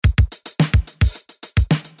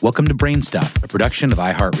Welcome to BrainStuff, a production of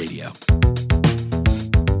iHeartRadio.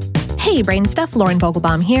 Hey, BrainStuff, Lauren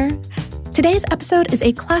Vogelbaum here. Today's episode is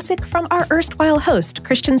a classic from our erstwhile host,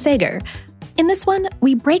 Christian Sager. In this one,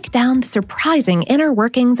 we break down the surprising inner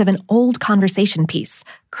workings of an old conversation piece,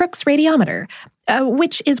 Crooke's Radiometer,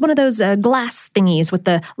 which is one of those glass thingies with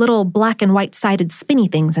the little black and white-sided spinny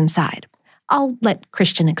things inside. I'll let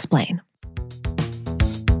Christian explain.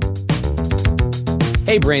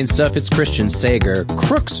 Hey BrainStuff, it's Christian Sager.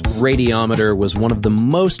 Crooke's Radiometer was one of the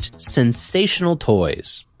most sensational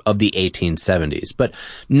toys of the 1870s, but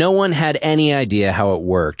no one had any idea how it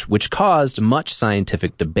worked, which caused much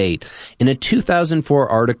scientific debate. In a 2004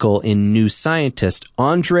 article in New Scientist,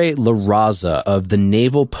 Andre LaRaza of the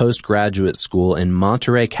Naval Postgraduate School in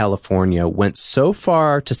Monterey, California, went so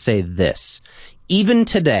far to say this: even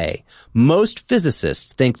today, most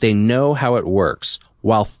physicists think they know how it works,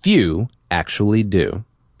 while few actually do.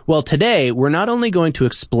 Well, today, we're not only going to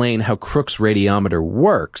explain how Crooke's Radiometer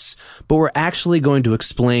works, but we're actually going to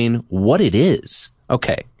explain what it is.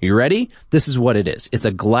 Okay, you ready? This is what it is. It's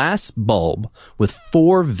a glass bulb with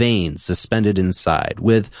 4 vanes suspended inside,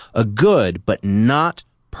 with a good but not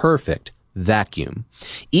perfect vacuum.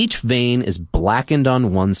 Each vane is blackened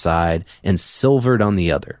on one side and silvered on the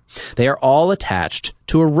other. They are all attached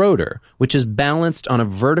to a rotor, which is balanced on a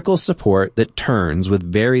vertical support that turns with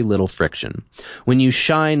very little friction. When you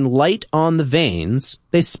shine light on the vanes,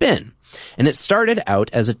 they spin. And it started out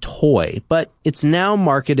as a toy, but it's now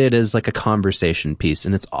marketed as like a conversation piece,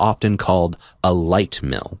 and it's often called a light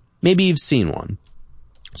mill. Maybe you've seen one.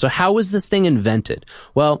 So how was this thing invented?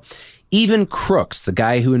 Well, even Crooks, the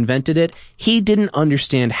guy who invented it, he didn't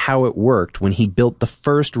understand how it worked when he built the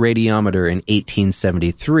first radiometer in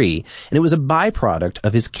 1873, and it was a byproduct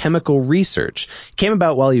of his chemical research. It came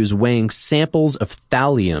about while he was weighing samples of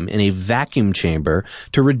thallium in a vacuum chamber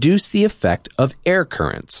to reduce the effect of air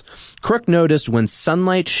currents. Crooke noticed when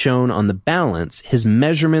sunlight shone on the balance, his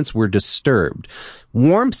measurements were disturbed.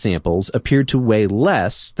 Warm samples appeared to weigh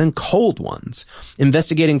less than cold ones.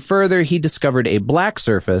 Investigating further, he discovered a black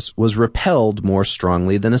surface was repelled more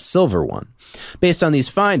strongly than a silver one. Based on these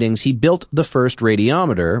findings, he built the first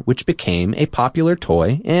radiometer, which became a popular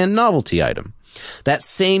toy and novelty item. That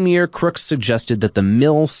same year, Crooke suggested that the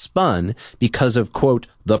mill spun because of, quote,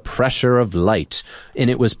 the pressure of light, and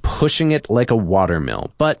it was pushing it like a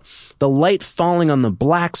watermill. But the light falling on the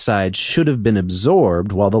black side should have been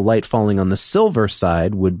absorbed, while the light falling on the silver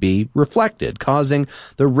side would be reflected, causing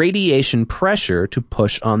the radiation pressure to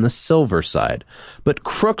push on the silver side. But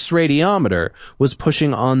Crooke's radiometer was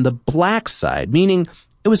pushing on the black side, meaning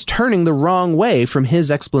it was turning the wrong way from his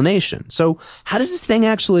explanation. So how does this thing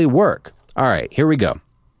actually work? All right, here we go.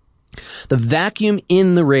 The vacuum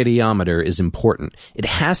in the radiometer is important. It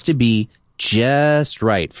has to be just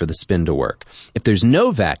right for the spin to work. If there's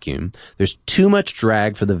no vacuum, there's too much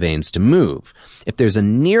drag for the vanes to move. If there's a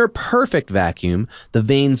near perfect vacuum, the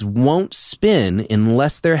vanes won't spin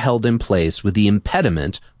unless they're held in place with the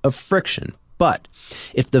impediment of friction. But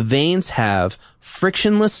if the vanes have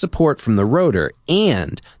frictionless support from the rotor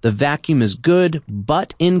and the vacuum is good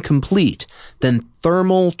but incomplete, then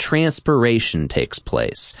thermal transpiration takes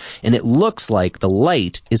place. And it looks like the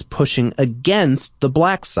light is pushing against the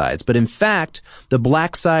black sides, but in fact, the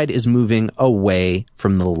black side is moving away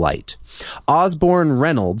from the light. Osborne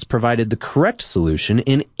Reynolds provided the correct solution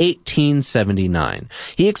in 1879.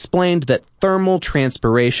 He explained that thermal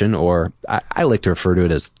transpiration, or I like to refer to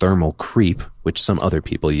it as thermal creep, which some other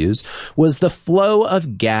people use, was the flow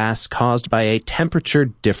of gas caused by a temperature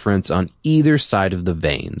difference on either side of the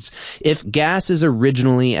vanes. If gas is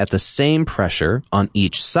originally at the same pressure on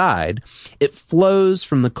each side, it flows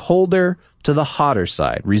from the colder to the hotter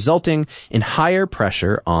side, resulting in higher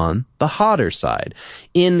pressure on the hotter side.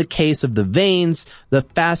 In the case of the vanes, the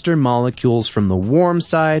faster molecules from the warm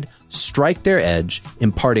side strike their edge,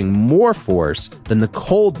 imparting more force than the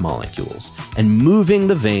cold molecules and moving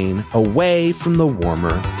the vane away from the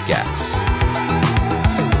warmer gas.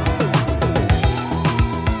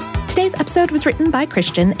 Today's episode was written by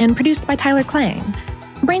Christian and produced by Tyler Klang.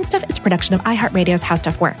 BrainStuff is a production of iHeartRadio's How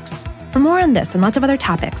Stuff Works. For more on this and lots of other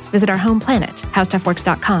topics, visit our home planet,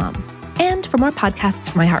 howstuffworks.com. And for more podcasts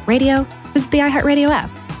from iHeartRadio, visit the iHeartRadio app,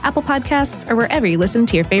 Apple Podcasts, or wherever you listen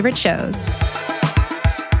to your favorite shows.